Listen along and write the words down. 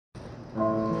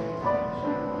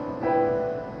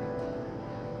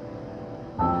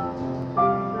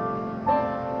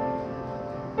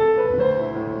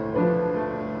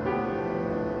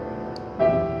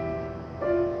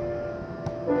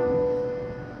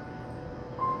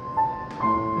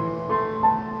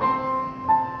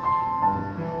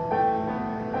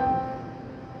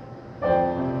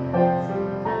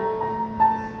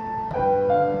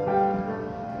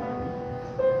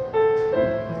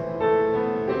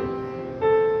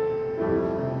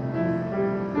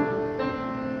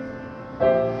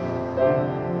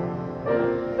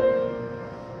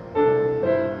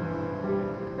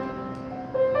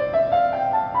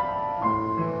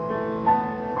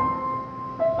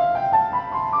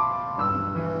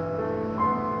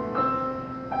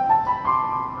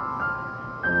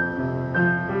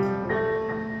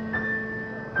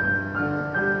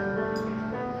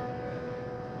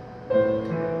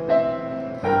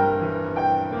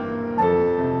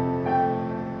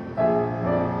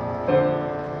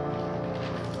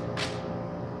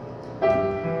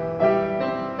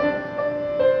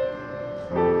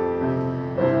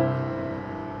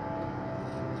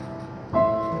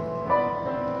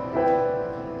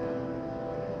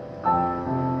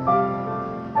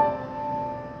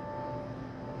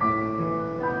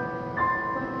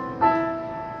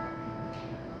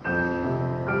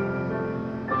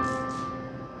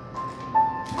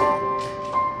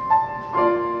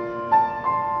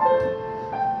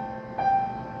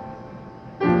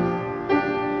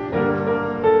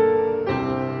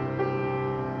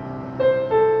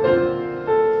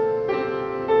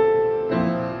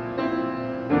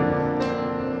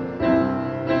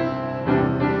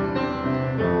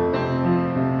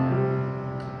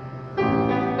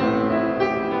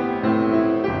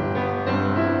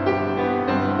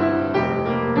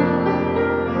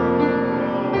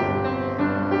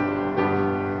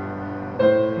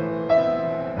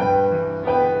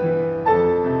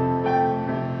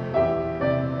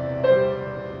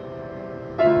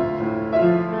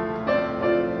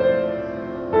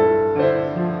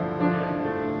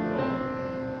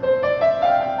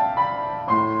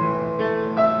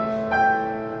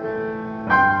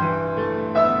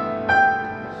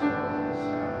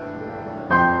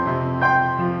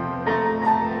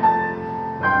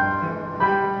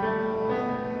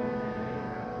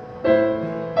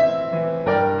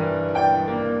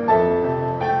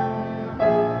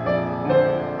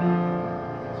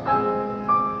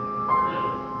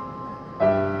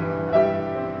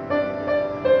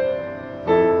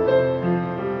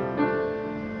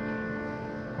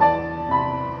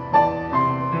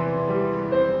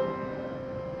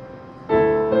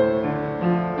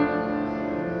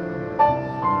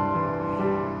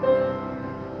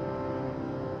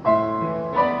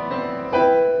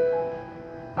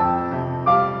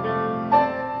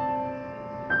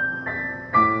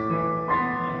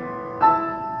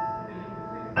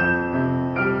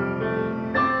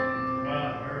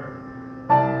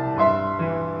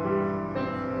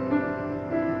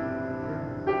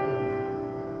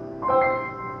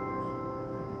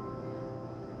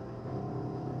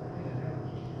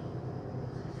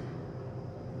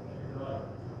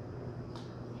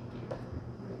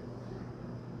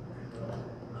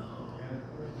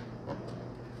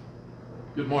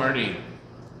Good morning.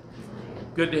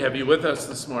 Good to have you with us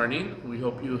this morning. We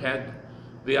hope you had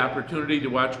the opportunity to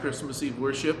watch Christmas Eve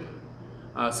worship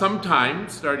sometime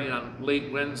starting on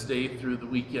late Wednesday through the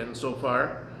weekend so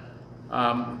far.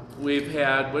 We've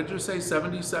had, what did you say,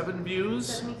 77 views?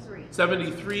 73.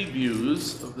 73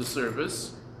 views of the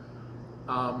service.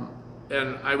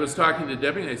 And I was talking to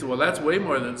Debbie and I said, well, that's way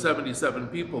more than 77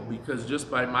 people because just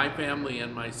by my family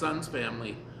and my son's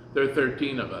family, there are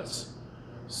 13 of us.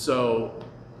 So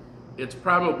it's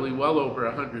probably well over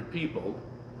 100 people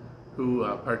who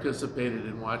participated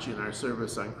in watching our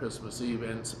service on Christmas Eve.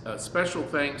 And special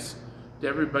thanks to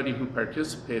everybody who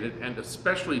participated, and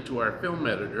especially to our film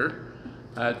editor,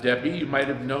 Debbie. You might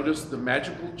have noticed the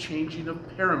magical changing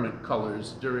of parament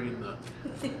colors during the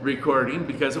recording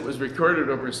because it was recorded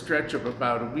over a stretch of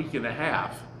about a week and a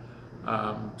half.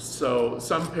 So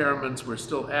some paraments were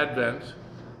still Advent,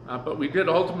 but we did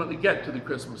ultimately get to the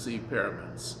Christmas Eve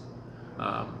paraments.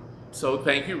 So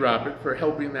thank you, Robert, for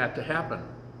helping that to happen.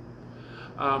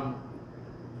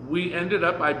 We ended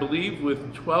up, I believe,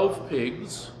 with 12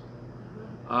 pigs,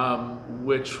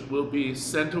 which will be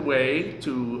sent away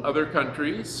to other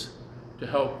countries to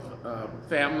help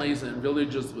families and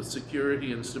villages with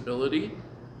security and stability.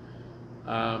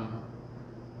 The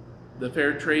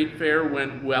Fair Trade Fair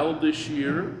went well this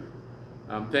year.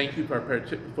 Thank you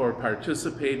for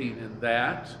participating in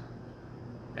that.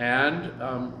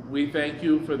 And we thank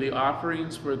you for the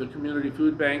offerings for the Community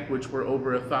Food Bank, which were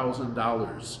over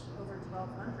 $1,000.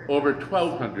 Over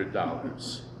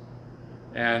 $1,200.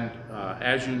 And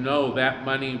as you know, that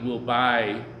money will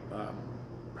buy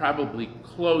probably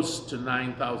close to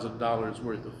 $9,000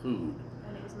 worth of food.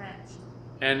 And it was matched.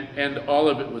 And all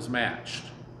of it was matched.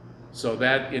 So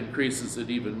that increases it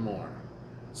even more.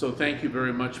 So thank you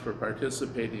very much for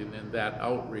participating in that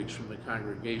outreach from the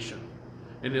congregation.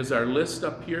 And is our list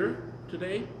up here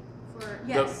today?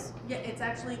 Yes, yeah, it's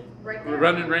actually right there. We're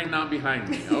running right now behind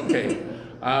me, okay.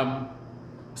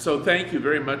 So thank you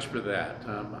very much for that.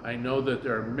 I know that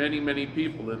there are many, many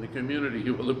people in the community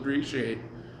who will appreciate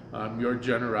your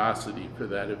generosity for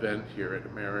that event here at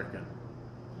American.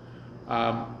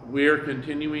 We are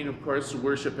continuing, of course, to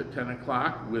worship at 10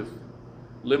 o'clock with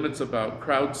limits about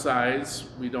crowd size.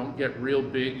 We don't get real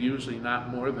big, usually not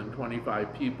more than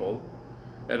 25 people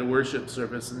at a worship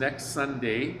service. Next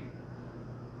Sunday,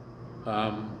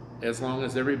 as long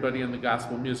as everybody in the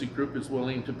gospel music group is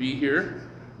willing to be here,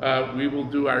 we will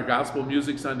do our gospel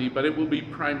music Sunday, but it will be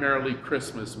primarily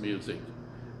Christmas music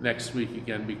next week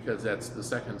again, because that's the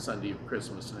second Sunday of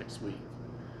Christmas next week.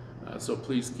 So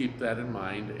please keep that in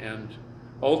mind. And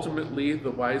ultimately,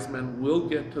 the wise men will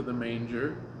get to the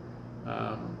manger.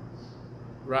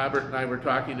 Robert and I were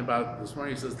talking about this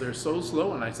morning. He says, they're so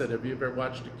slow. And I said, have you ever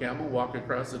watched a camel walk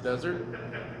across the desert?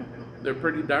 They're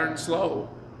pretty darn slow.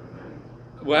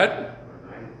 What?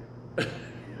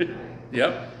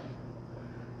 Yep.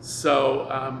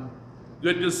 So,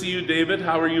 good to see you, David.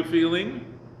 How are you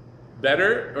feeling?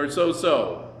 Better or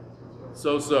so-so?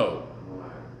 So-so.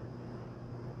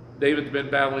 David's been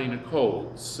battling a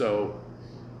cold, so,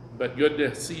 but good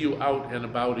to see you out and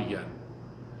about again.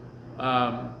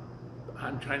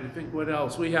 I'm trying to think what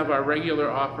else. We have our regular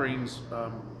offerings,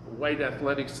 white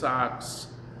athletic socks,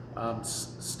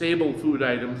 stable food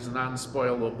items,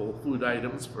 non-spoilable food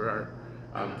items for our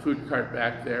food cart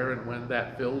back there, and when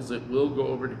that fills, it will go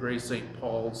over to Grace St.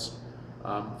 Paul's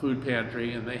food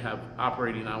pantry, and they have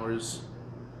operating hours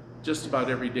just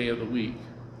about every day of the week.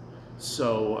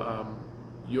 So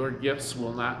your gifts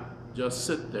will not just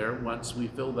sit there. Once we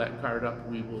fill that cart up,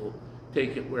 we will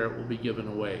take it where it will be given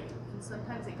away. And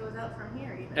sometimes it goes out from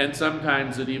here even. And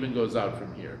sometimes it even goes out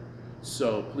from here.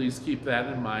 So please keep that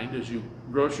in mind as you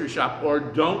grocery shop or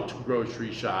don't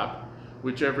grocery shop,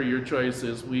 whichever your choice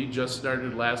is. We just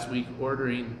started last week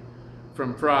ordering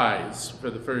from Fry's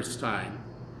for the first time.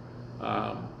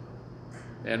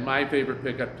 And my favorite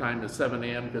pickup time is 7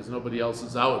 a.m. because nobody else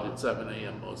is out at 7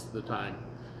 a.m. most of the time.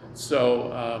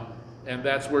 So, and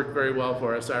that's worked very well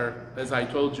for us. As I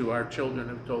told you, our children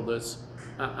have told us,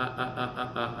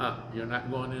 you're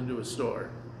not going into a store.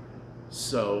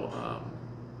 So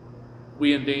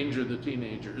we endanger the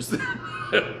teenagers.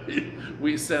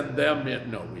 We send them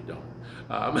in. No, we don't.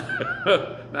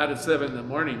 Not at 7 in the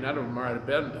morning. None of them are out of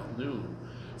bed until noon.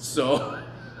 So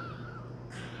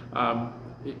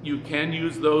you can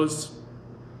use those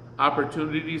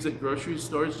opportunities at grocery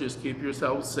stores. Just keep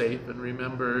yourselves safe, and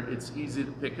remember, it's easy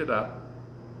to pick it up,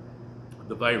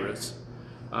 the virus.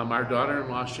 Our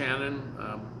daughter-in-law, Shannon,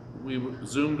 we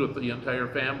Zoomed with the entire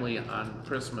family on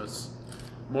Christmas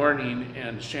morning,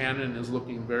 and Shannon is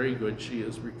looking very good. She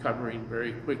is recovering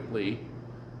very quickly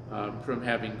from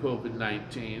having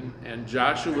COVID-19, and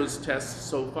Joshua's tests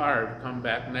so far have come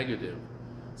back negative.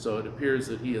 So it appears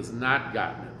that he has not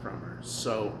gotten it from her.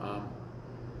 So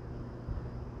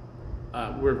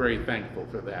we're very thankful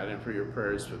for that and for your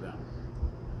prayers for them.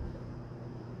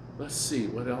 Let's see,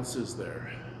 what else is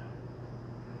there?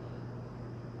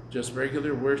 Just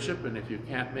regular worship, and if you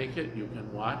can't make it, you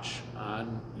can watch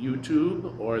on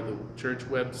YouTube or the church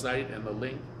website and the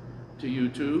link to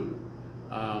YouTube.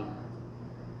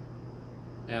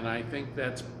 And I think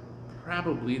that's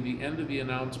probably the end of the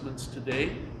announcements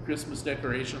today. Christmas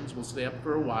decorations will stay up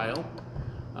for a while,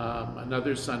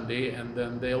 another Sunday, and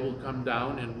then they will come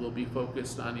down and we'll be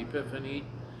focused on Epiphany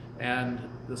and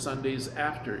the Sundays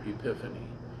after Epiphany,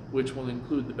 which will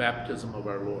include the baptism of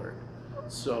our Lord.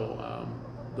 So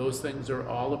those things are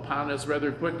all upon us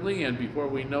rather quickly, and before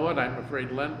we know it, I'm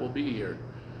afraid Lent will be here.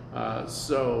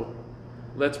 So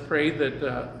let's pray that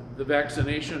the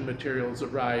vaccination materials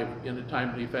arrive in a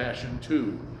timely fashion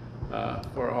too,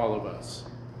 for all of us.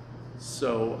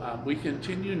 So we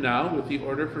continue now with the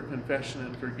order for confession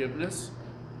and forgiveness.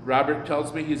 Robert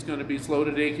tells me he's going to be slow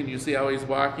today. Can you see how he's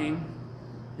walking?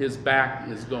 His back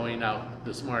is going out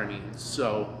this morning.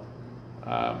 So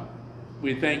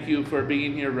we thank you for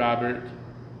being here, Robert.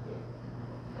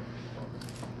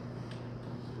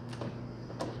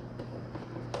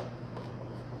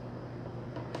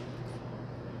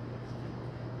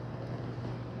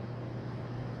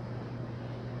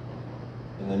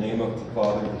 In the name of the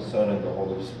Father, the Son, and the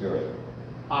Holy Spirit.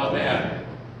 Amen.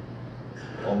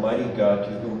 Almighty God,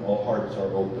 to whom all hearts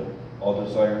are open, all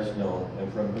desires known,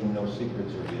 and from whom no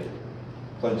secrets are hid,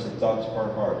 cleanse the thoughts of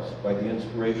our hearts by the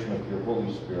inspiration of your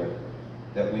Holy Spirit,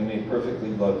 that we may perfectly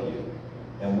love you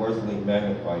and worthily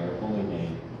magnify your holy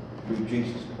name, through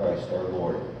Jesus Christ our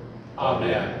Lord.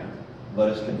 Amen. Let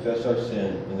us confess our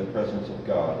sin in the presence of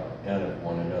God and of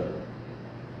one another.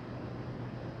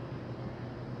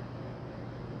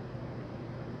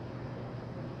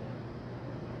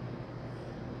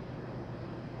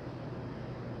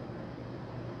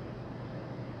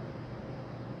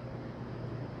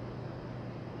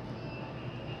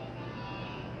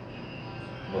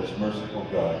 Most merciful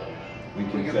God, we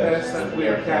confess that we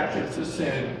are captives to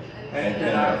sin and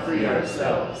cannot free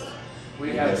ourselves. We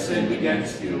have sinned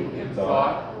against you in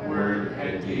thought, word,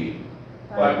 and deed,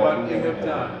 by what we have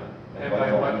done and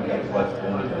by what we have left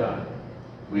undone.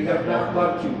 We have not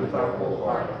loved you with our whole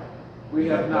heart. We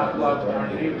have not loved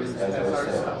our neighbors as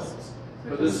ourselves.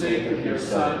 For the sake of your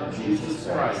Son, Jesus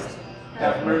Christ,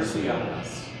 have mercy on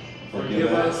us.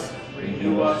 Forgive us,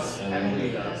 renew us, and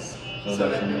lead us, so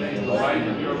that we may delight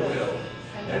in your will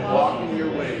and walk in your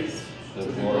ways, to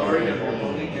the glory of your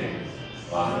holy name.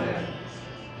 Amen.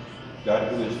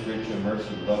 God, who is rich in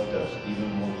mercy, loved us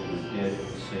even when we were dead in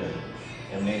sin,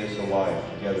 and made us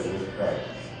alive together with Christ.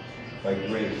 By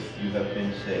grace you have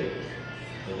been saved.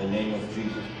 In the name of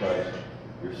Jesus Christ,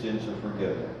 your sins are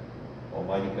forgiven.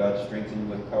 Almighty God, strengthen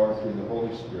you with power through the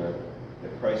Holy Spirit,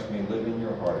 that Christ may live in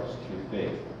your hearts through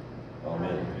faith.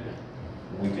 Amen.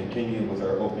 We continue with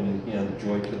our opening hymn,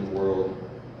 Joy to the World,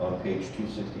 on page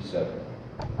 267.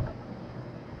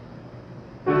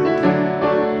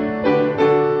 Heaven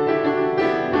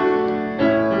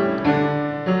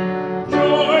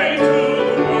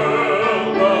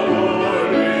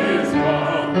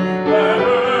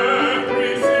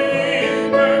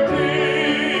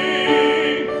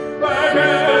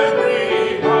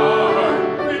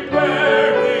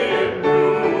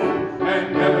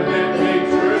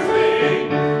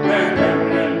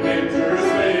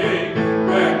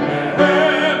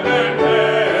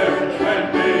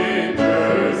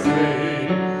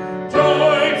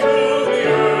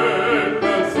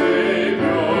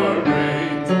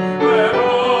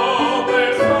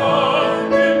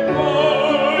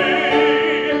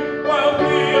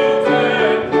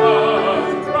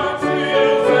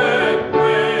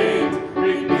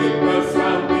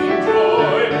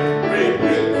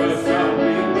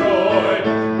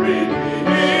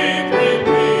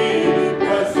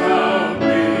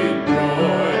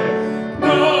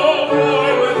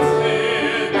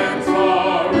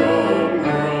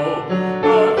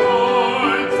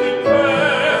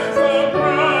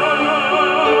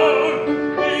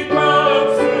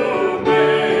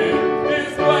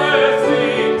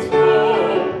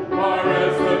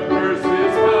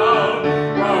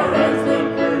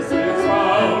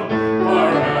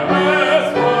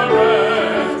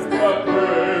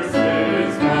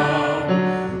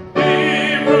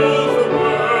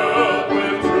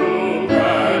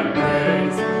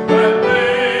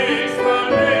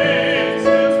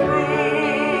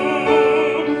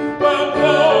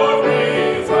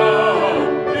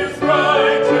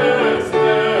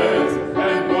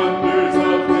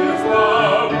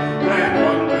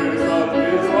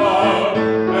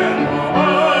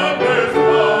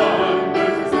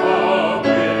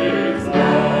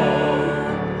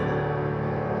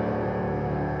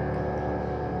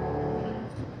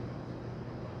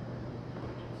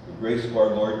grace of our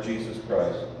Lord Jesus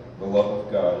Christ, the love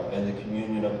of God, and the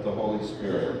communion of the Holy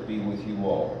Spirit be with you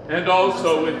all. And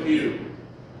also with you.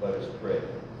 Let us pray.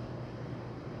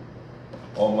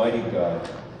 Almighty God,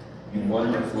 you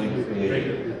wonderfully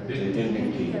created the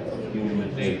dignity of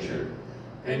human nature,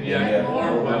 and yet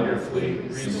more wonderfully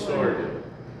restored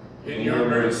it. In your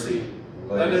mercy,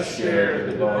 let us share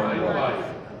the divine life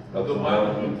of the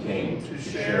one who came to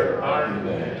share our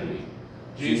humanity,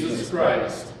 Jesus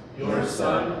Christ, your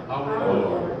Son, our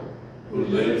Lord, who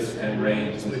lives and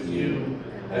reigns with you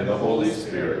and the Holy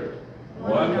Spirit,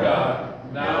 one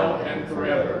God, now and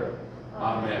forever.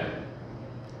 Amen.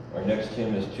 Our next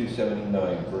hymn is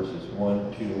 279, verses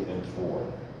 1, 2, and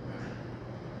 4.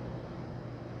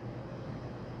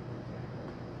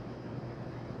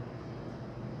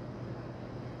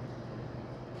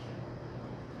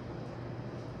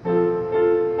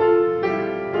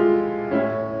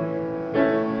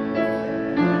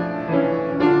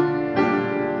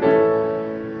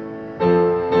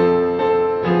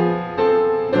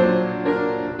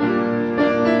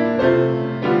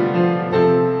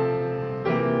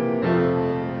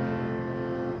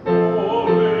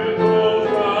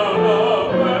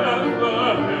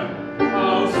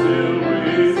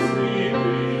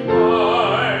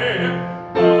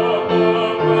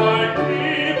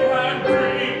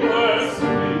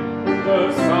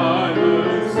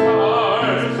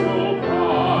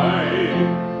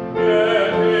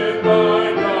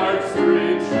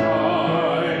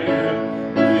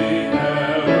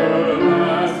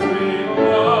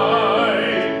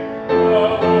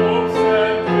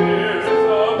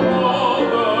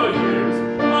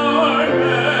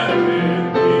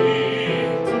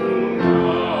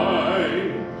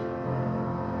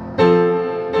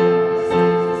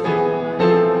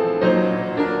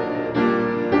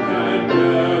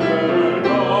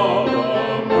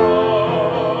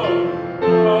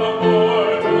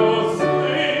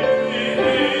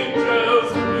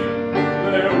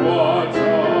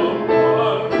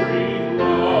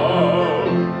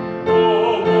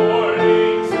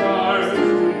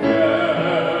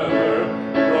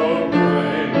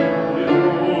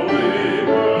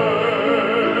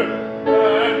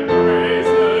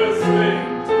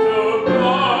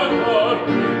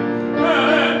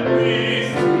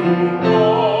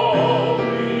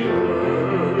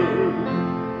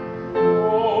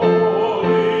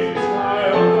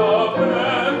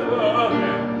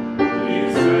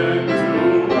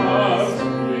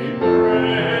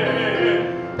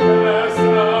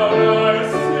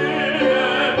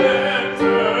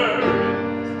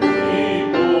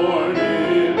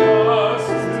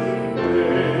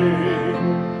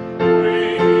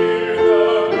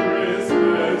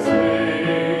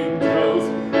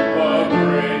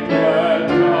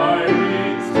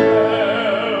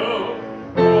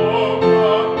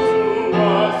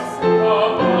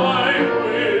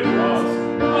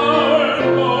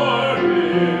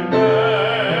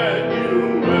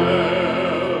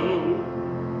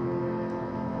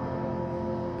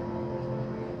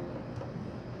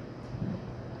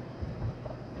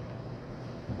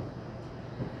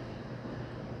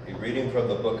 Reading from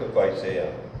the book of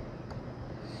Isaiah.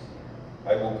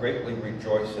 I will greatly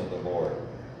rejoice in the Lord.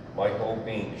 My whole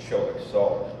being shall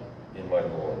exult in my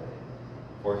Lord.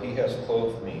 For he has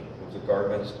clothed me with the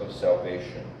garments of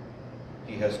salvation.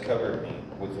 He has covered me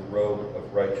with the robe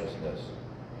of righteousness.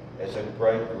 As a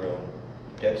bridegroom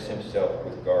decks himself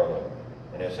with garland,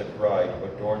 and as a bride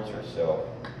adorns herself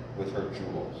with her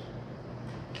jewels.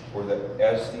 For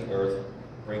as the earth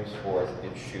brings forth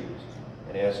its shoots,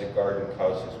 and as a garden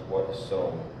causes what is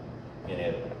sown in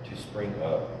it to spring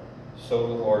up, so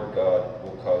the Lord God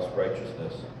will cause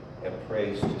righteousness and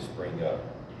praise to spring up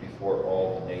before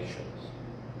all the nations.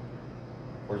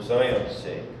 For Zion's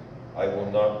sake, I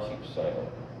will not keep silent,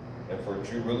 and for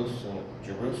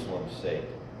Jerusalem's sake,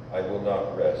 I will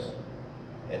not rest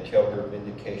until her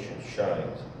vindication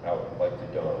shines out like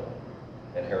the dawn,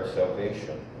 and her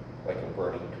salvation like a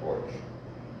burning torch.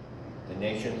 The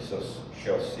nations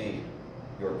shall see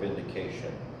your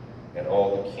vindication, and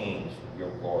all the kings your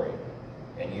glory,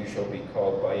 and you shall be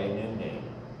called by a new name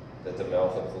that the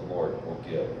mouth of the Lord will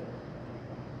give.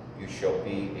 You shall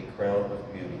be a crown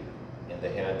of beauty in the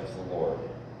hand of the Lord,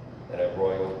 and a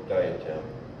royal diadem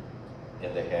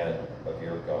in the hand of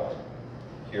your God.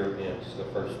 Here ends the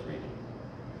first reading.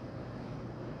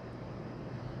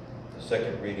 The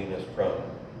second reading is from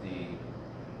the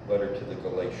letter to the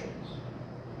Galatians.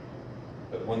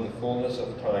 But when the fullness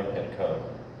of time had come,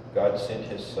 God sent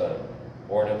his Son,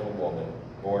 born of a woman,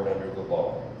 born under the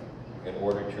law, in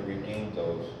order to redeem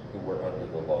those who were under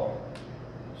the law,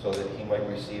 so that he might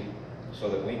receive so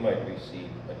that we might receive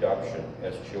adoption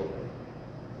as children.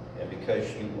 And because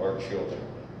you are children,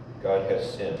 God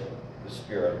has sent the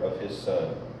Spirit of his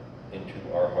Son into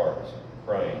our hearts,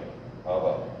 crying,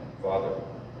 Abba, Father.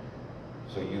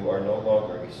 So you are no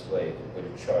longer a slave, but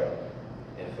a child.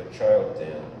 And if a child,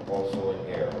 then also an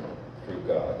heir through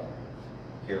God.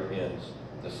 Here ends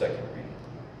the second reading.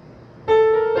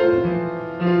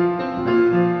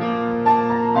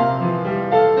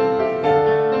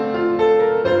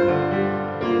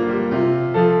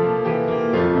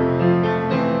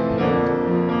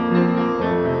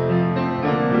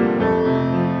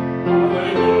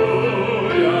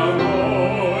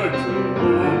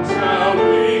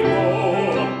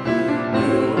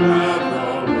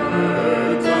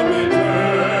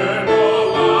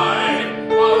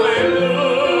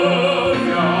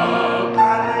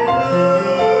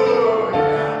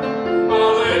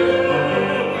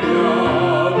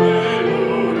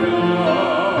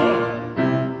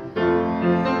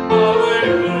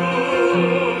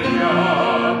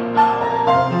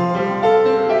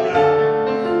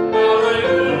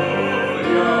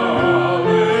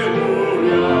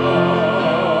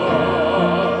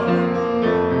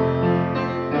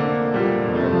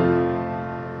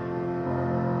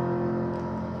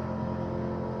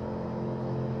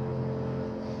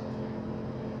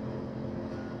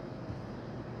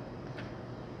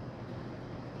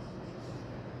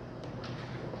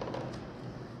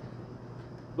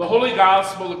 The Holy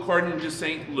Gospel according to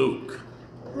St. Luke.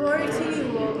 Glory to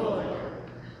you, O Lord.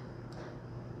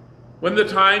 When the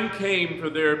time came for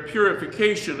their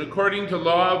purification according to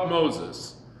law of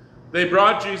Moses, they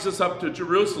brought Jesus up to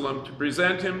Jerusalem to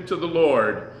present him to the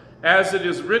Lord, as it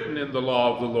is written in the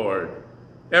law of the Lord.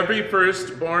 Every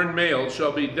firstborn male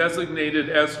shall be designated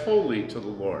as holy to the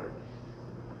Lord.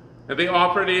 And they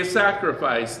offered a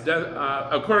sacrifice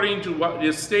according to what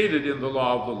is stated in the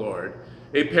law of the Lord,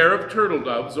 a pair of turtle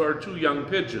doves or 2 young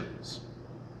pigeons.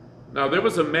 Now there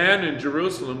was a man in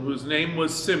Jerusalem whose name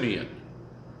was Simeon.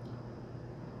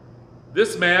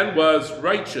 This man was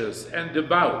righteous and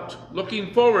devout,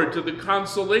 looking forward to the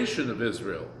consolation of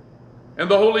Israel, and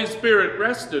the Holy Spirit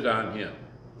rested on him.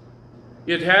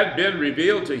 It had been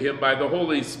revealed to him by the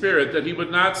Holy Spirit that he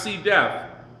would not see death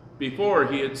before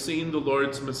he had seen the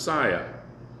Lord's Messiah.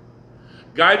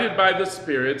 Guided by the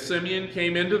Spirit, Simeon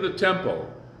came into the temple,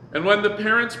 and when the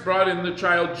parents brought in the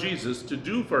child Jesus to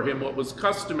do for him what was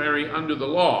customary under the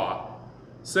law,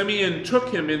 Simeon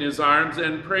took him in his arms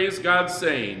and praised God,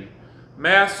 saying,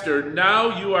 Master,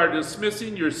 now you are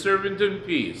dismissing your servant in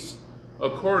peace,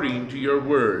 according to your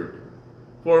word.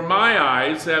 For my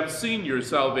eyes have seen your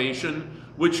salvation,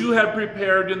 which you have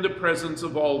prepared in the presence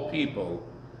of all people,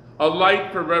 a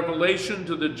light for revelation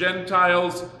to the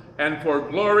Gentiles and for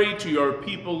glory to your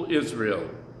people Israel.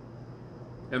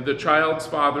 And the child's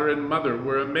father and mother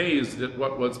were amazed at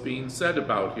what was being said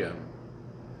about him.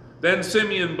 Then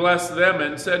Simeon blessed them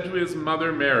and said to his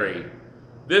mother Mary,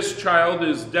 This child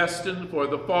is destined for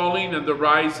the falling and the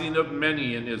rising of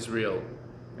many in Israel,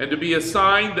 and to be a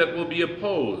sign that will be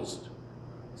opposed,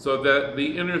 so that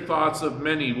the inner thoughts of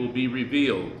many will be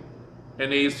revealed,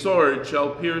 and a sword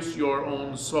shall pierce your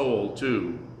own soul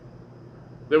too.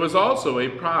 There was also a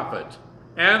prophet,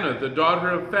 Anna, the daughter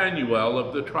of Phanuel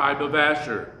of the tribe of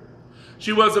Asher.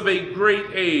 She was of a great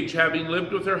age, having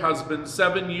lived with her husband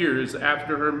 7 years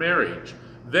after her marriage,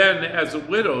 then as a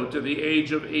widow to the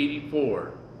age of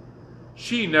 84.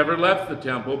 She never left the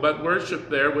temple, but worshipped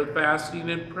there with fasting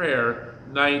and prayer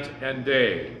night and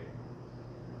day.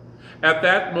 At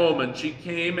that moment she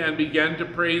came and began to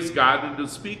praise God and to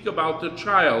speak about the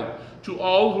child to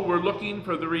all who were looking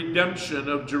for the redemption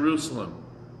of Jerusalem.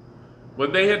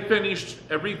 When they had finished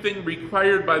everything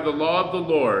required by the law of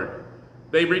the Lord,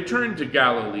 they returned to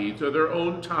Galilee, to their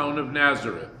own town of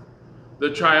Nazareth.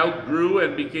 The child grew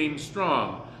and became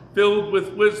strong, filled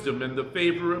with wisdom, and the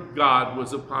favor of God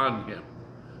was upon him.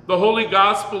 The Holy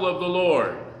Gospel of the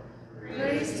Lord.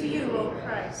 Praise to you, O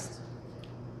Christ.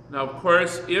 Now, of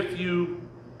course, if you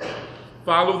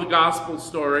follow the gospel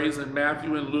stories in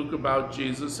Matthew and Luke about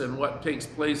Jesus and what takes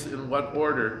place in what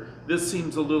order, this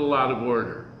seems a little out of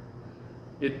order.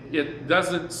 It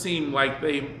doesn't seem like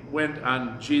they went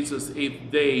on Jesus'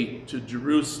 8th day to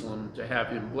Jerusalem to have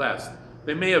him blessed.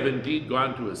 They may have indeed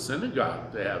gone to a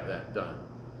synagogue to have that done,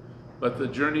 but the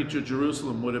journey to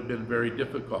Jerusalem would have been very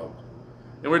difficult.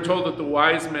 And we're told that the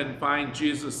wise men find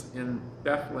Jesus in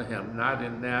Bethlehem, not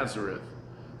in Nazareth.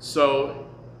 So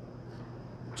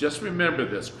just remember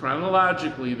this,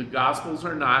 chronologically, the Gospels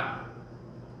are not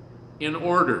in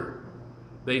order.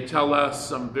 They tell us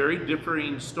some very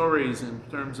differing stories in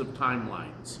terms of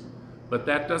timelines. But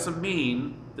that doesn't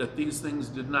mean that these things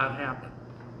did not happen.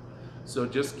 So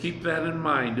just keep that in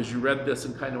mind as you read this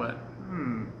and kind of went,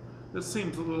 this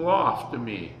seems a little off to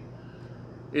me.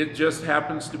 It just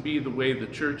happens to be the way the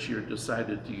church here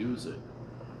decided to use it.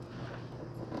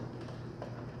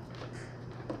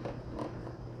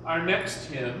 Our next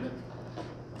hymn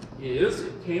is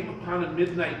 "It Came Upon a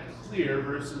Midnight Clear,"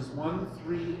 verses 1,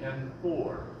 3, and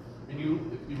 4. And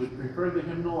if you would prefer the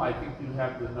hymnal, I think you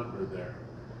have the number there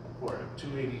for it,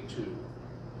 282.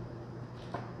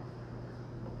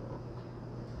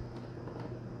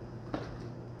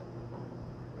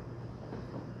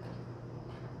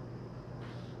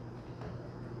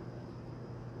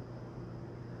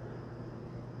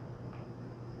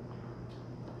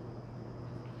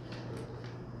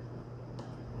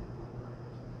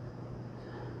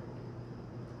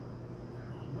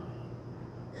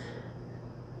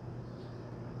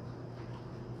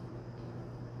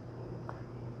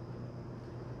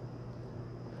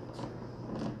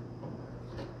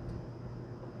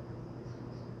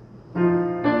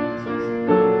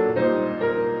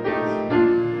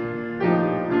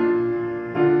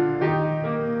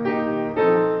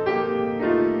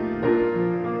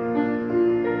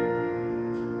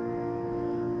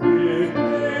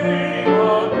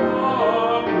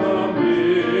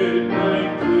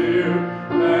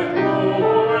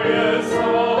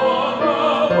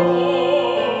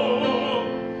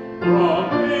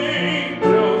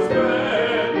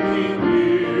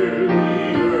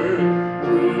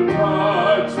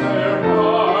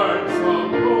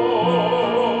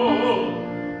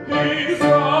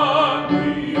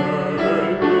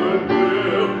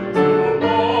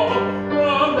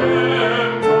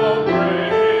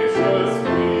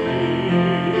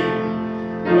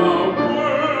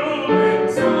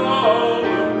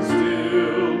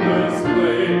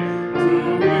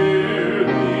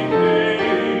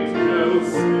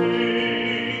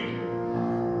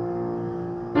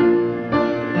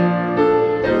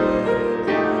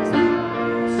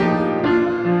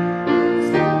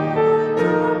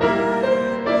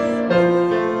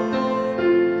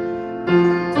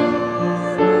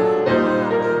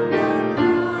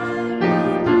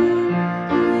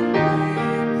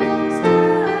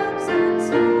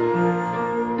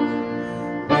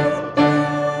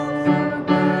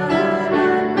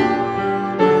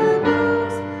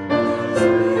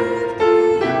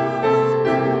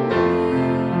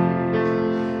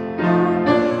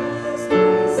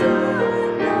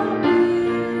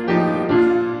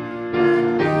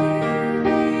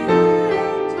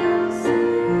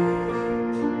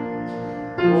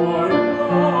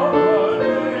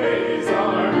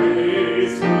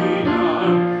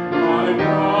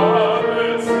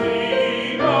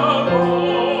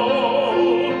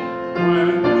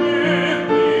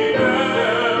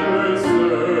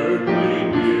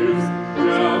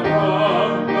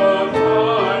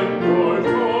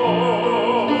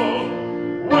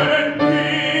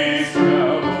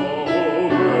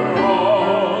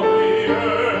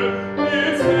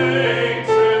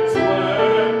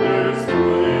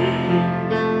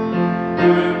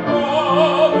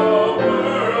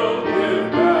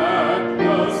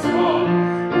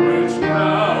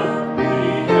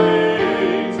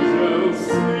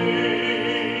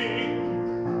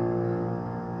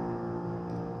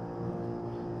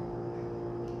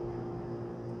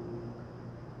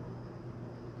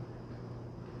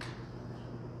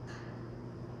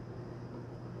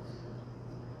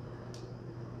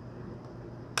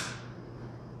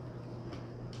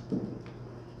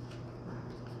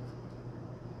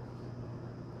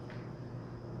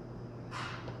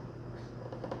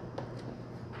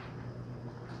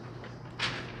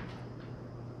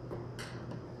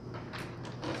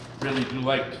 Really do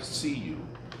like to see you.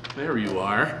 There you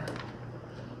are.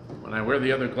 When I wear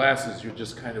the other glasses, you're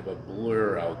just kind of a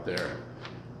blur out there.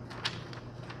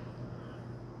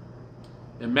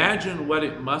 Imagine what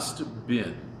it must have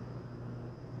been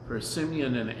for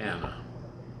Simeon and Anna.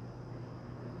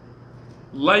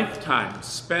 Lifetimes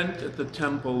spent at the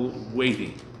temple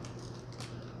waiting.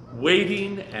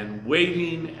 Waiting and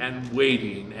waiting and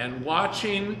waiting and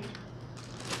watching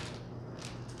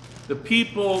the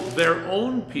people, their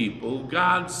own people,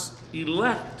 God's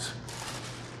elect,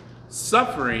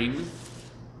 suffering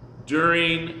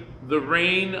during the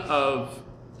reign of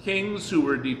kings who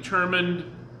were determined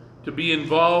to be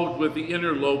involved with the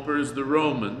interlopers, the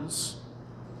Romans,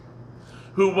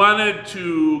 who wanted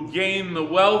to gain the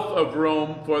wealth of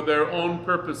Rome for their own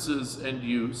purposes and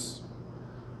use,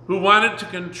 who wanted to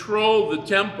control the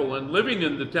temple, and living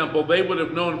in the temple, they would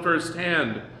have known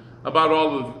firsthand about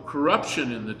all of the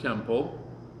corruption in the temple.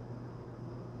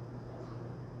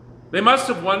 They must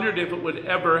have wondered if it would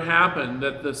ever happen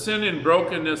that the sin and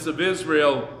brokenness of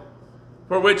Israel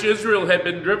for which Israel had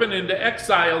been driven into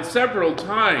exile several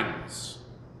times,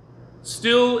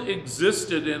 still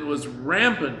existed and was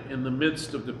rampant in the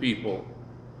midst of the people.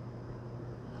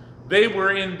 They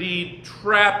were indeed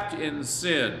trapped in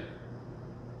sin.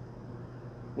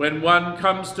 When one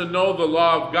comes to know the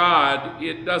law of God,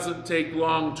 it doesn't take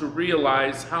long to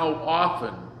realize how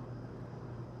often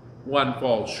one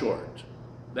falls short.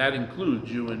 That includes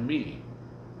you and me.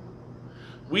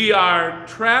 We are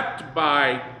trapped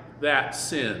by that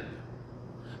sin,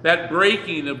 that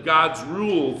breaking of God's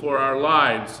rule for our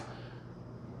lives.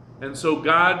 And so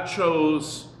God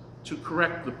chose to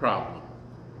correct the problem.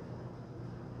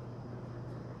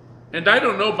 And I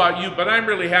don't know about you, but I'm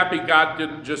really happy God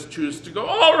didn't just choose to go,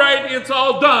 all right, it's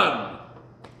all done.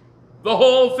 The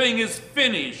whole thing is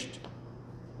finished.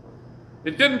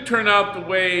 It didn't turn out the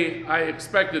way I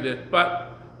expected it,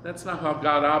 but that's not how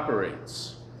God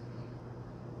operates.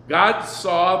 God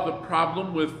saw the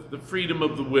problem with the freedom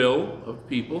of the will of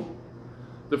people,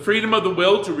 the freedom of the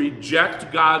will to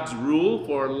reject God's rule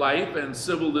for life and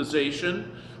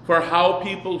civilization, for how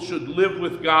people should live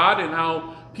with God and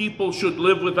how people should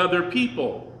live with other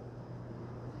people.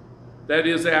 That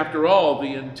is, after all,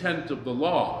 the intent of the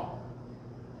law.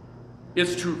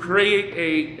 It's to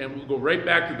create and we'll go right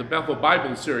back to the Bethel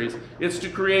Bible series, it's to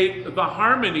create the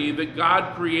harmony that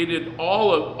God created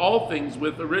all things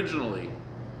with originally.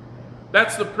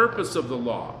 That's the purpose of the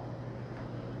law.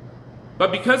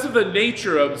 But because of the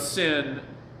nature of sin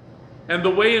and the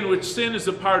way in which sin is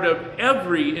a part of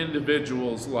every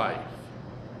individual's life,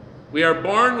 we are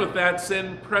born with that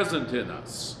sin present in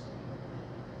us.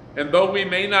 And though we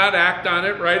may not act on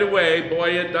it right away, boy,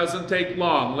 it doesn't take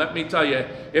long. Let me tell you,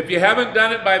 if you haven't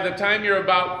done it by the time you're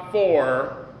about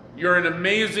 4, you're an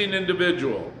amazing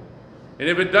individual. And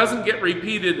if it doesn't get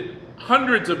repeated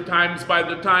hundreds of times by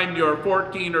the time you're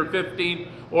 14 or 15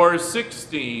 or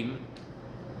 16,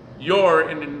 you're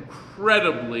an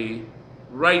incredibly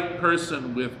right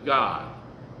person with God.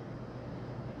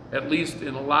 At least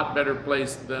in a lot better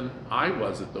place than I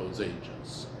was at those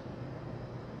ages.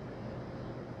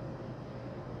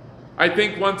 I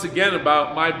think once again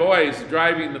about my boys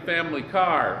driving the family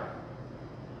car.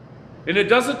 And it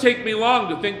doesn't take me long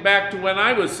to think back to when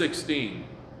I was 16.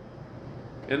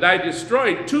 And I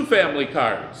destroyed 2 family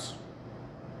cars.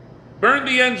 Burned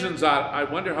the engines out. I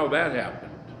wonder how that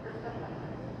happened.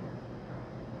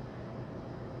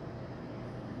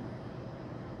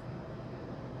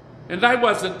 And I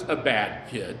wasn't a bad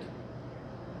kid.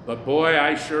 But boy,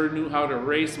 I sure knew how to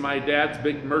race my dad's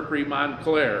big Mercury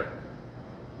Montclair.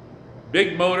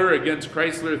 Big motor against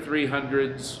Chrysler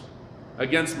 300s,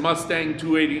 against Mustang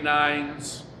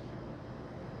 289s.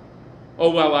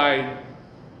 Oh, well, I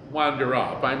wander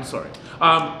off. I'm sorry.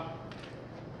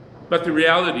 But the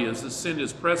reality is that sin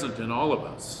is present in all of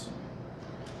us.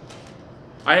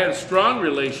 I had a strong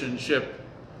relationship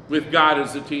with God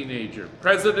as a teenager,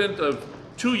 president of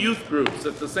 2 youth groups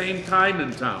at the same time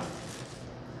in town.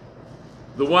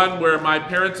 The one where my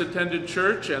parents attended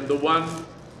church and the one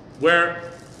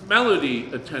where Melody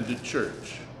attended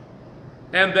church.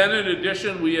 And then in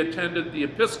addition, we attended the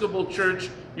Episcopal Church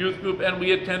youth group and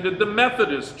we attended the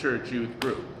Methodist Church youth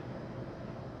group.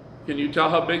 Can you tell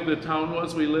how big the town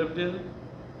was we lived in?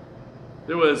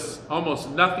 There was almost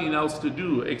nothing else to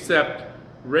do except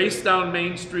race down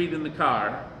Main Street in the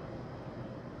car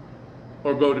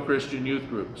or go to Christian youth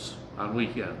groups on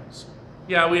weekends.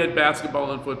 Yeah, we had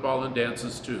basketball and football and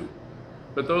dances too,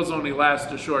 but those only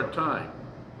last a short time.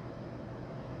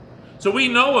 So we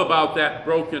know about that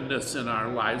brokenness in our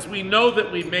lives. We know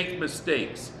that we make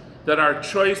mistakes, that our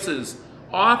choices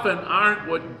often aren't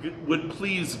what would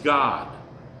please God.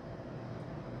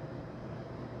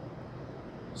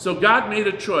 So God made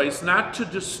a choice not to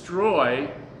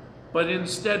destroy, but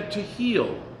instead to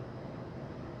heal.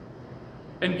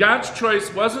 And God's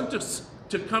choice wasn't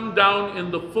to come down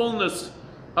in the fullness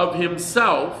of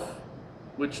himself,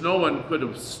 which no one could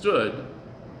have stood,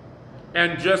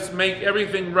 and just make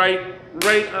everything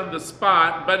right on the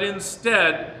spot, but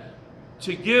instead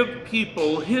to give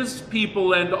people, his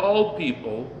people and all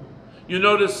people. You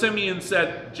notice Simeon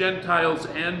said Gentiles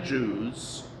and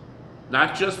Jews,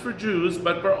 not just for Jews,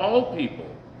 but for all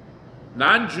people,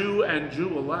 non-Jew and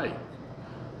Jew alike,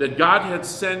 that God had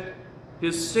sent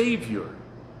his Savior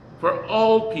for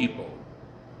all people.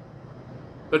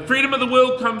 But freedom of the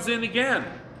will comes in again,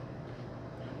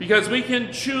 because we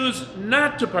can choose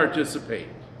not to participate.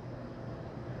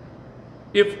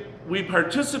 If we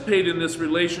participate in this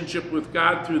relationship with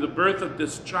God through the birth of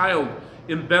this child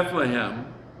in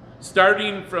Bethlehem,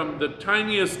 starting from the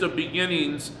tiniest of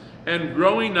beginnings and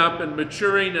growing up and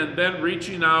maturing and then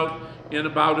reaching out in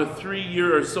about a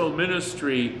 3-year or so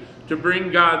ministry to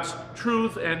bring God's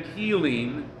truth and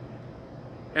healing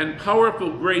and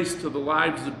powerful grace to the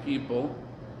lives of people.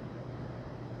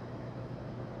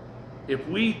 If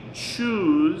we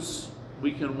choose,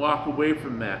 we can walk away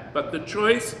from that. But the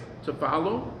choice to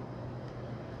follow,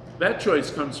 that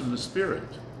choice comes from the Spirit.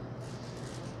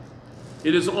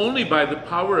 It is only by the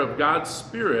power of God's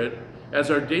Spirit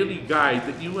as our daily guide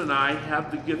that you and I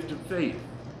have the gift of faith.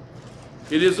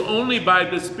 It is only by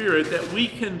the Spirit that we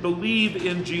can believe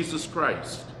in Jesus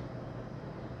Christ.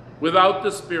 Without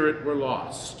the Spirit, we're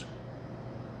lost.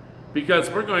 Because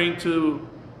we're going to,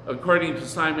 according to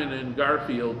Simon and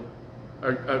Garfunkel,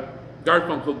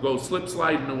 go slip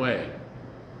sliding away.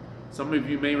 Some of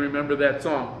you may remember that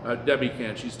song. Debbie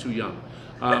can't, she's too young.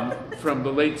 From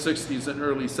the late 60s and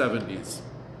early 70s.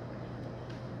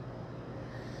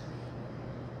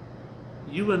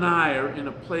 You and I are in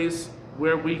a place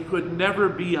where we could never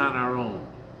be on our own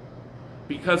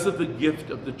because of the gift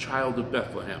of the child of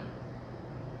Bethlehem,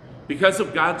 because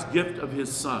of God's gift of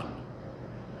his Son,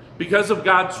 because of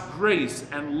God's grace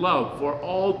and love for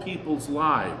all people's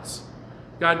lives.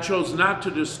 God chose not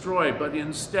to destroy, but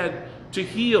instead to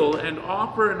heal and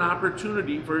offer an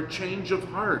opportunity for a change of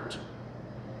heart.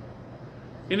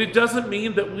 And it doesn't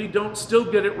mean that we don't still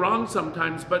get it wrong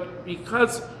sometimes, but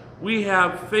because we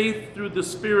have faith through the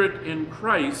Spirit in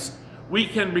Christ, we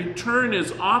can return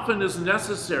as often as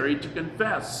necessary to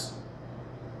confess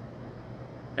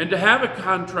and to have a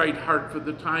contrite heart for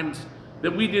the times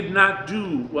that we did not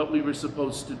do what we were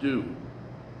supposed to do.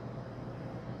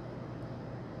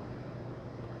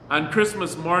 On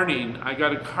Christmas morning, I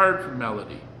got a card from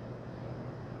Melody.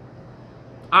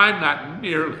 I'm not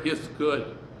nearly as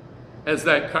good as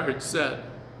that card said.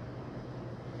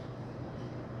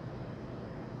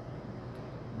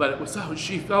 But it was how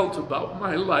she felt about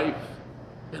my life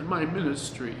and my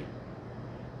ministry.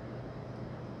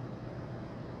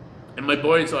 And my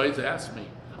boys always ask me,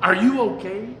 "Are you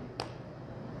okay?"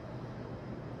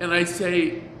 And I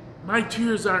say, my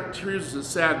tears aren't tears of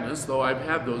sadness, though I've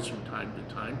had those from time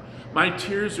to time. My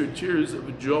tears are tears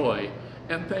of joy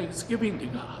and thanksgiving to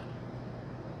God.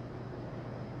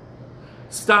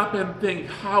 Stop and think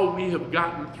how we have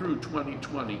gotten through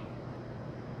 2020.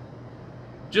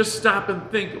 Just stop and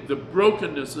think of the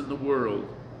brokenness in the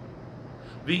world,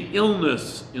 the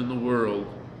illness in the world,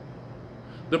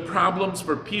 the problems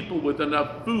for people with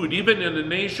enough food, even in a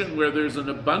nation where there's an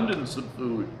abundance of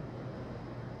food.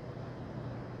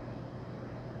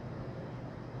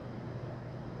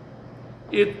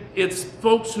 It's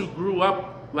folks who grew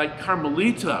up like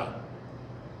Carmelita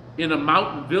in a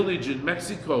mountain village in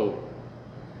Mexico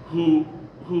who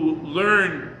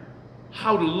learned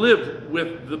how to live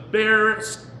with the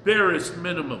barest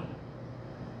minimum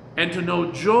and to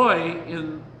know joy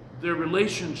in their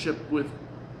relationship with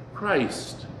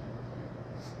Christ.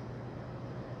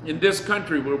 In this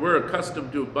country where we're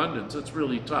accustomed to abundance, it's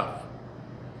really tough.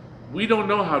 We don't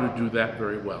know how to do that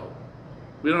very well.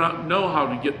 We don't know how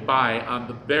to get by on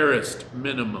the barest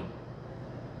minimum.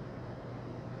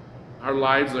 Our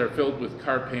lives are filled with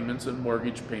car payments and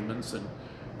mortgage payments and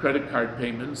credit card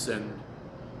payments and,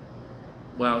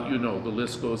 well, you know, the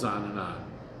list goes on and on.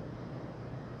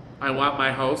 I want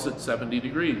my house at 70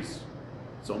 degrees,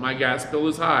 so my gas bill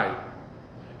is high,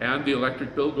 and the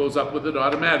electric bill goes up with it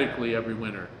automatically every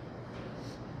winter.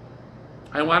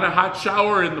 I want a hot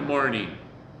shower in the morning,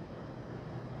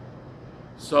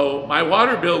 so my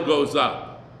water bill goes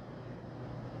up,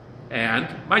 and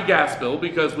my gas bill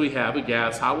because we have a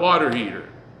gas hot water heater.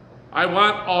 I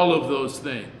want all of those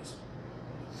things.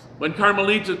 When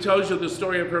Carmelita tells you the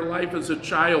story of her life as a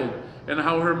child and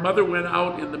how her mother went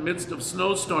out in the midst of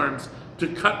snowstorms to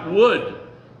cut wood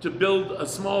to build a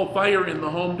small fire in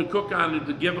the home to cook on and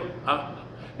to give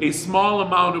a small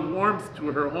amount of warmth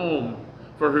to her home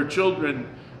for her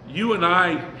children, you and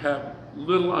I have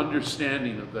little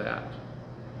understanding of that.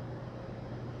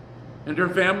 And her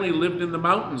family lived in the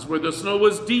mountains where the snow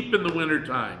was deep in the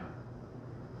wintertime.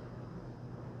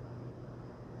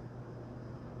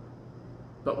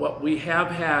 But what we have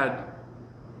had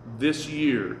this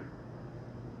year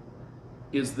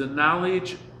is the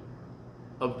knowledge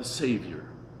of the Savior.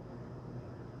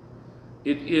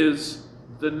 It is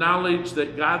the knowledge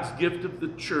that God's gift of the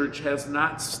church has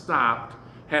not stopped,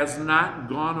 has not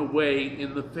gone away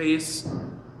in the face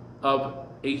of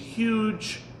a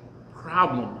huge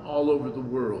problem all over the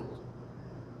world.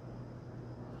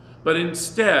 But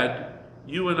instead,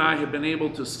 you and I have been able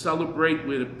to celebrate,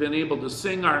 we have been able to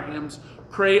sing our hymns,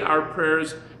 pray our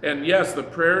prayers, and yes, the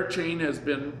prayer chain has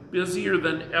been busier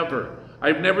than ever.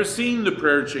 I've never seen the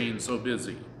prayer chain so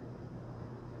busy.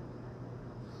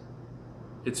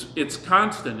 It's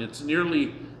constant. It's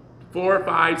nearly 4,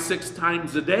 5, 6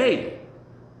 times a day,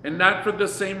 and not for the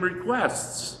same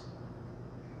requests.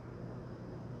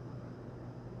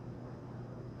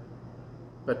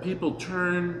 But people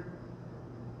turn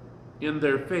in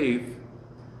their faith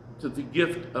to the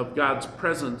gift of God's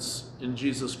presence in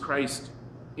Jesus Christ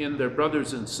in their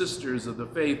brothers and sisters of the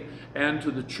faith and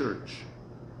to the church.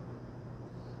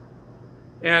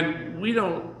 And we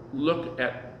don't look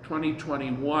at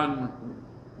 2021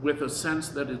 with a sense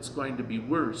that it's going to be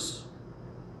worse.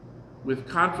 With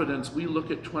confidence, we look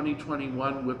at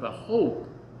 2021 with a hope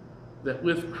that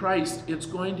with Christ it's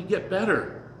going to get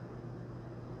better.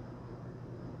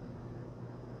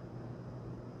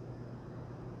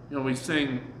 You know, we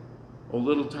sing, "O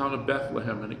Little Town of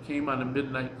Bethlehem," and it came upon a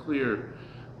midnight clear,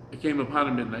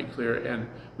 and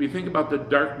we think about the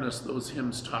darkness those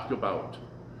hymns talk about.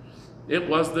 It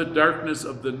was the darkness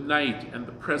of the night and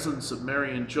the presence of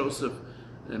Mary and Joseph,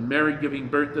 and Mary giving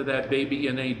birth to that baby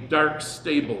in a dark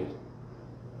stable.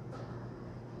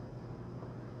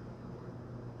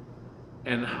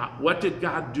 And what did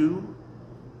God do?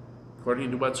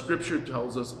 According to what Scripture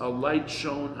tells us, a light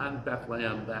shone on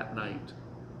Bethlehem that night.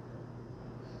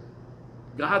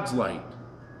 God's light,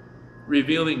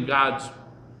 revealing God's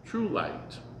true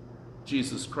light,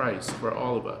 Jesus Christ, for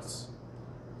all of us.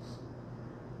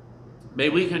 May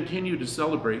we continue to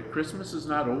celebrate. Christmas is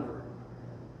not over.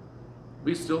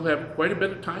 We still have quite a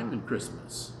bit of time in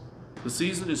Christmas. The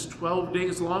season is 12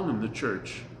 days long in the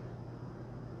church.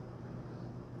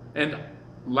 And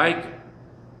like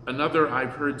another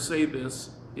I've heard say this,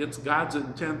 it's God's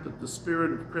intent that the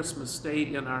spirit of Christmas stay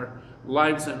in our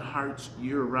lives and hearts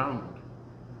year round.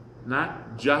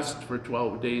 Not just for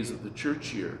 12 days of the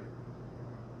church year,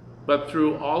 but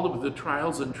through all of the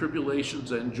trials and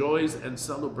tribulations and joys and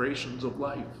celebrations of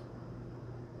life.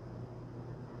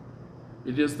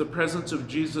 It is the presence of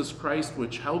Jesus Christ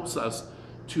which helps us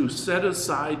to set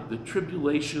aside the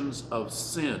tribulations of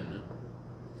sin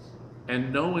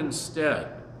and know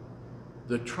instead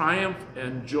the triumph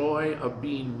and joy of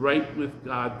being right with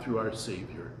God through our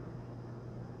Savior.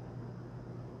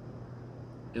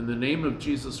 In the name of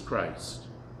Jesus Christ,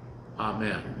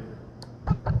 amen.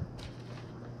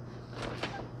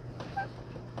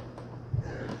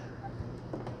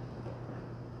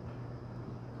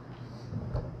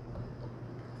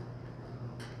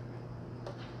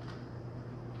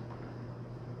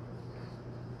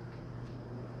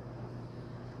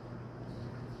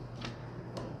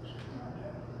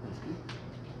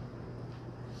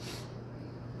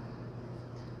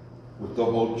 With the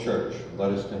whole church,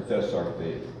 let us confess our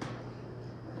faith.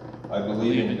 I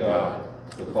believe in God,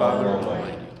 the Father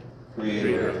Almighty,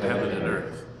 creator of heaven and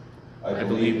earth. I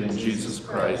believe in Jesus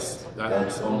Christ,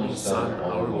 God's only Son,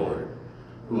 our Lord,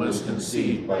 who was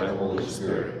conceived by the Holy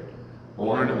Spirit,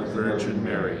 born of the Virgin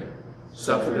Mary,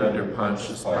 suffered under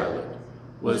Pontius Pilate,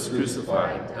 was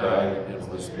crucified, died, and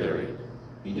was buried.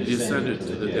 He descended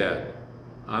to the dead.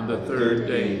 On the third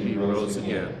day he rose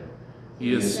again.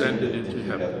 He ascended into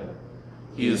heaven.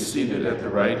 He is seated at the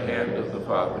right hand of the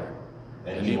Father,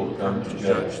 and he will come to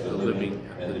judge the living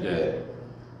and the dead.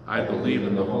 I believe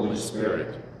in the Holy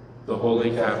Spirit, the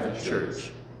Holy Catholic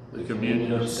Church, the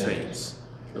communion of saints,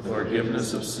 the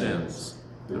forgiveness of sins,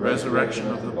 the resurrection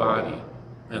of the body,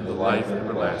 and the life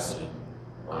everlasting.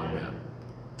 Amen.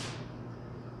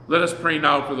 Let us pray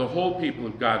now for the whole people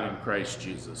of God in Christ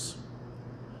Jesus,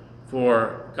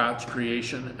 for God's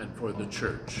creation and for the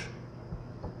church.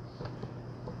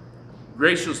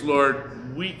 Gracious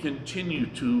Lord, we continue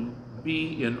to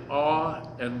be in awe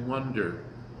and wonder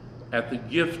at the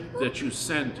gift that you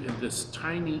sent in this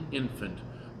tiny infant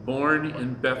born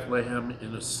in Bethlehem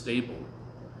in a stable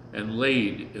and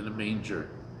laid in a manger.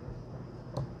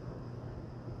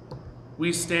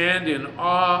 We stand in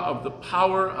awe of the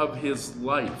power of his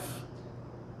life,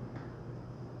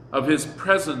 of his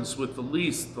presence with the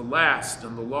least, the last,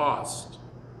 and the lost,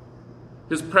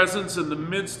 his presence in the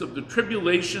midst of the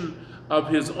tribulation of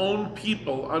his own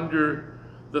people under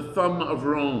the thumb of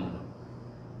Rome,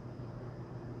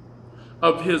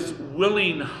 of his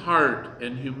willing heart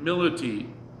and humility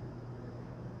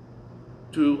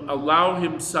to allow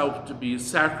himself to be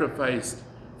sacrificed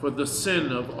for the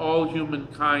sin of all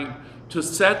humankind, to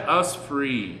set us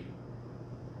free,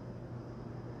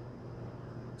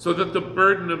 so that the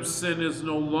burden of sin is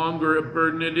no longer a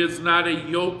burden. It is not a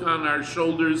yoke on our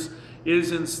shoulders. It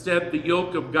is instead the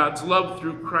yoke of God's love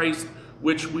through Christ,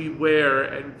 which we wear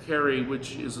and carry,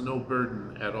 which is no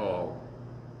burden at all.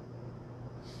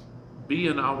 Be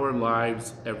in our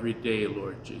lives every day,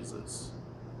 Lord Jesus.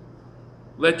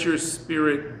 Let your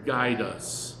Spirit guide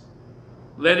us.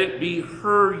 Let it be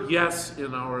her yes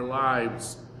in our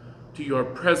lives to your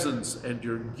presence and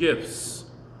your gifts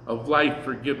of life,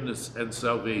 forgiveness, and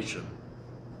salvation.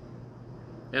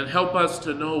 And help us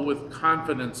to know with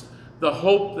confidence the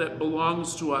hope that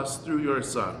belongs to us through your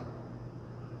Son.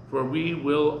 For we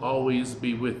will always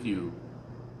be with you.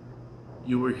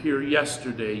 You were here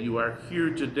yesterday, you are here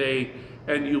today,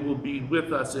 and you will be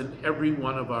with us in every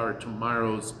one of our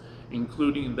tomorrows,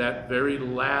 including that very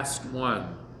last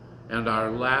one and our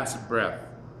last breath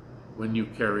when you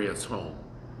carry us home.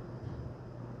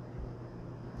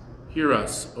 Hear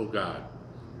us, O God.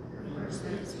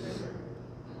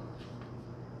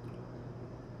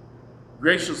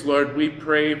 Gracious Lord, we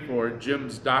pray for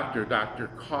Jim's doctor, Dr.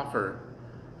 Coffer.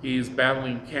 He's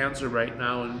battling cancer right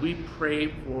now, and we pray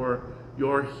for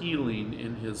your healing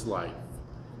in his life.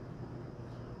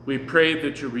 We pray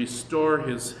that you restore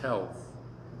his health,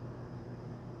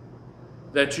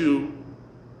 that you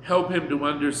help him to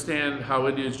understand how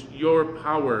it is your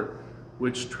power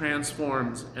which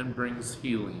transforms and brings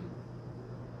healing.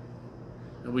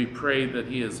 And we pray that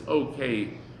he is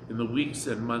okay in the weeks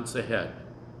and months ahead.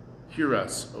 Hear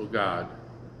us, O God.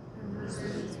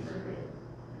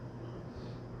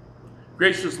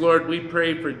 Gracious Lord, we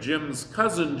pray for Jim's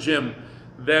cousin Jim,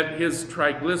 that his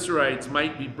triglycerides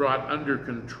might be brought under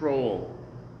control.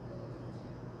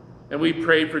 And we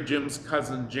pray for Jim's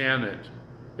cousin Janet,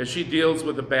 as she deals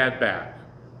with a bad back.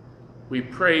 We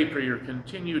pray for your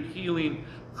continued healing,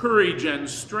 courage, and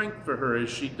strength for her as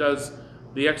she does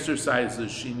the exercises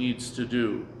she needs to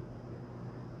do.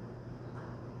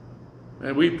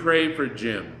 And we pray for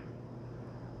Jim.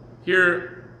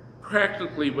 Here,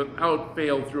 practically without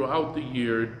fail throughout the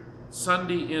year,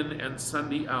 Sunday in and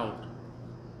Sunday out,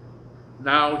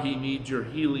 now he needs your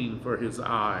healing for his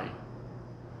eye.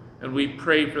 And we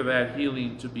pray for that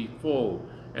healing to be full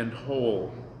and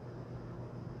whole.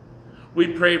 We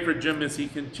pray for Jim as he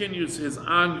continues his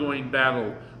ongoing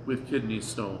battle with kidney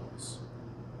stones.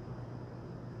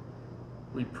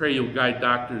 We pray you'll guide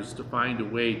doctors to find a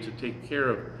way to take care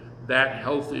of that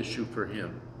health issue for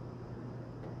him.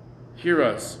 Hear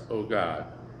us, O God.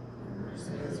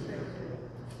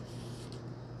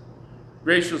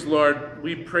 Gracious Lord,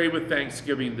 we pray with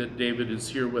thanksgiving that David is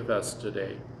here with us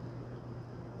today.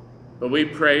 But we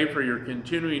pray for your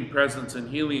continuing presence and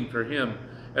healing for him,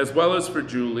 as well as for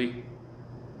Julie.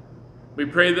 We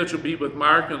pray that you'll be with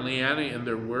Mark and Leanna in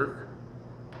their work,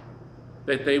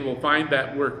 that they will find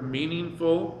that work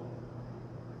meaningful,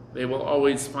 they will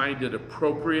always find it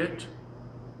appropriate,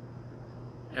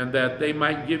 and that they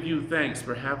might give you thanks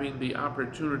for having the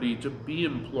opportunity to be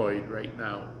employed right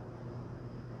now.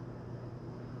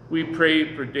 We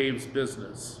pray for Dave's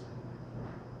business,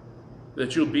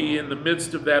 that you'll be in the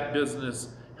midst of that business,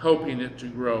 helping it to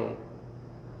grow.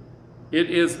 It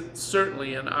is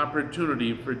certainly an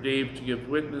opportunity for Dave to give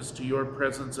witness to your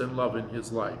presence and love in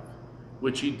his life,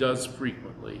 which he does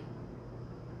frequently.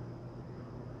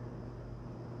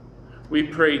 We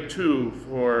pray too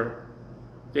for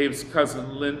Dave's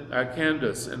cousin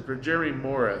Candace and for Jerry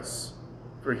Morris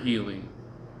for healing.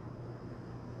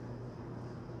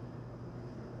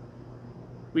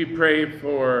 We pray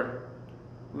for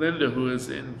Linda, who is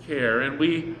in care, and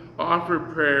we offer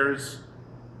prayers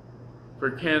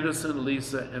for Candace and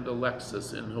Lisa and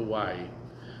Alexis in Hawaii,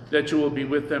 that you will be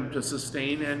with them to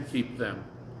sustain and keep them.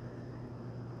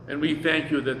 And we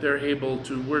thank you that they're able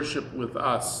to worship with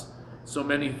us so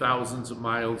many thousands of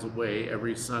miles away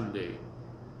every Sunday.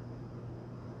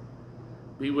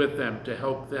 Be with them to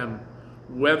help them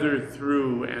weather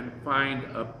through and find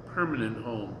a permanent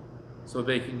home so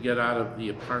they can get out of the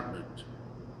apartment.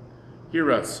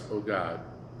 Hear us, O God.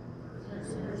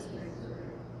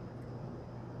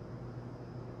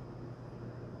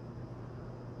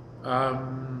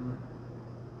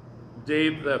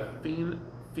 Dave, the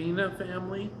Fina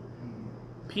family?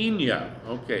 Pina,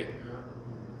 okay.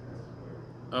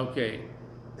 Okay.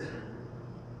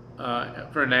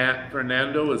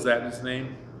 Fernando, is that his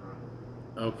name?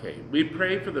 Okay. We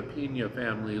pray for the Pina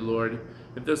family, Lord,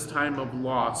 at this time of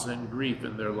loss and grief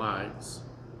in their lives.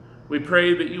 We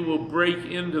pray that you will break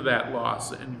into that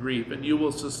loss and grief, and you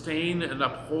will sustain and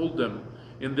uphold them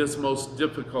in this most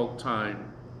difficult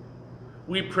time.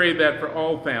 We pray that for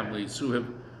all families who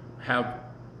have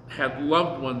had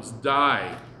loved ones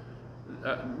die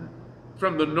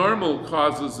from the normal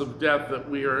causes of death that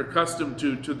we are accustomed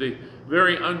to the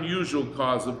very unusual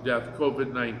cause of death,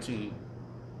 COVID-19.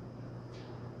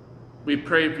 We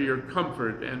pray for your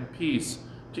comfort and peace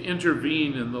to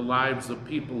intervene in the lives of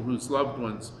people whose loved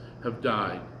ones have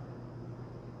died,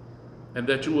 and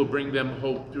that you will bring them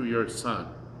hope through your Son.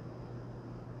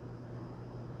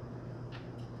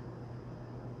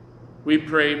 We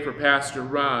pray for Pastor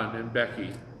Ron and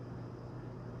Becky.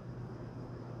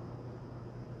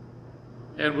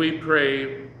 And we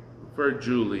pray for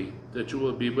Julie, that you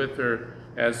will be with her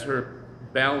as her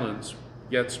balance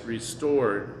gets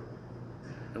restored.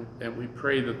 And we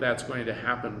pray that that's going to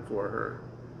happen for her.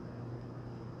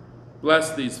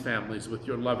 Bless these families with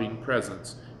your loving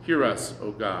presence. Hear us,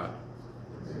 O God.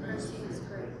 Mercy is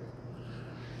great.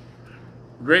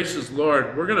 Gracious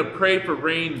Lord, we're going to pray for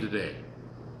rain today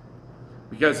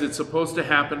because it's supposed to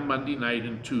happen Monday night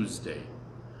and Tuesday.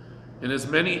 And as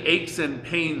many aches and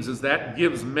pains as that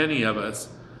gives many of us,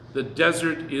 the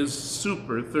desert is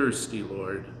super thirsty,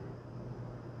 Lord.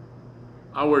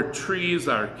 Our trees,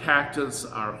 our cactus,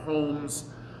 our homes,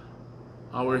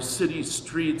 our city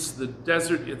streets, the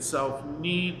desert itself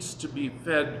needs to be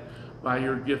fed by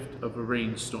your gift of a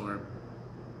rainstorm.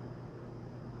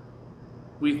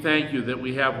 We thank you that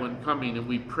we have one coming, and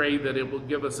we pray that it will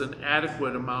give us an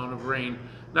adequate amount of rain,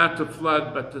 not to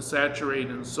flood, but to saturate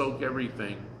and soak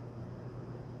everything.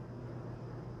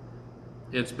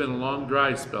 It's been a long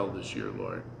dry spell this year,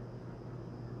 Lord.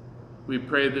 We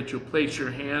pray that you'll place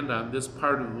your hand on this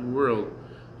part of the world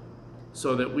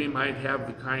so that we might have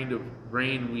the kind of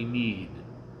rain we need.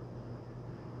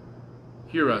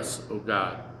 Hear us, O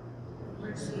God.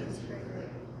 Mercy is great.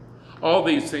 All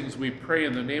these things we pray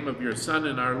in the name of your Son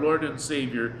and our Lord and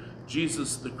Savior,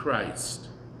 Jesus the Christ.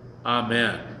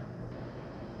 Amen.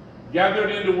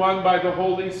 Gathered into one by the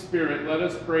Holy Spirit, let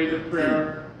us pray the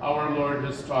prayer our Lord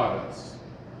has taught us.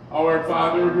 Our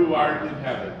Father who art in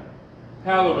heaven,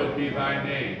 hallowed be thy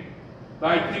name.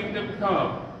 Thy kingdom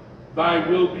come, thy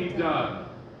will be done,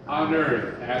 on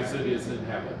earth as it is in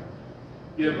heaven.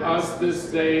 Give us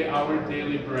this day our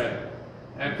daily bread,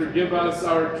 and forgive us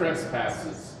our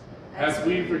trespasses, as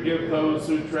we forgive those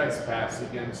who trespass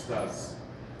against us.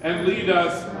 And lead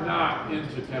us not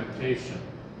into temptation,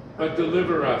 but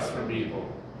deliver us from evil.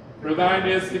 For thine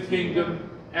is the kingdom,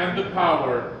 and the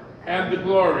power, and the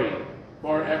glory,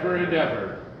 forever and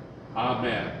ever.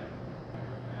 Amen.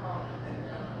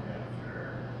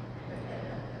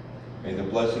 May the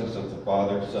blessings of the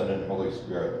Father, Son, and Holy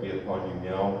Spirit be upon you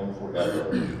now and forever.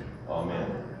 Amen.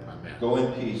 Amen. Go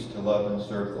in peace to love and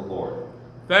serve the Lord.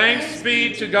 Thanks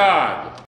be to God.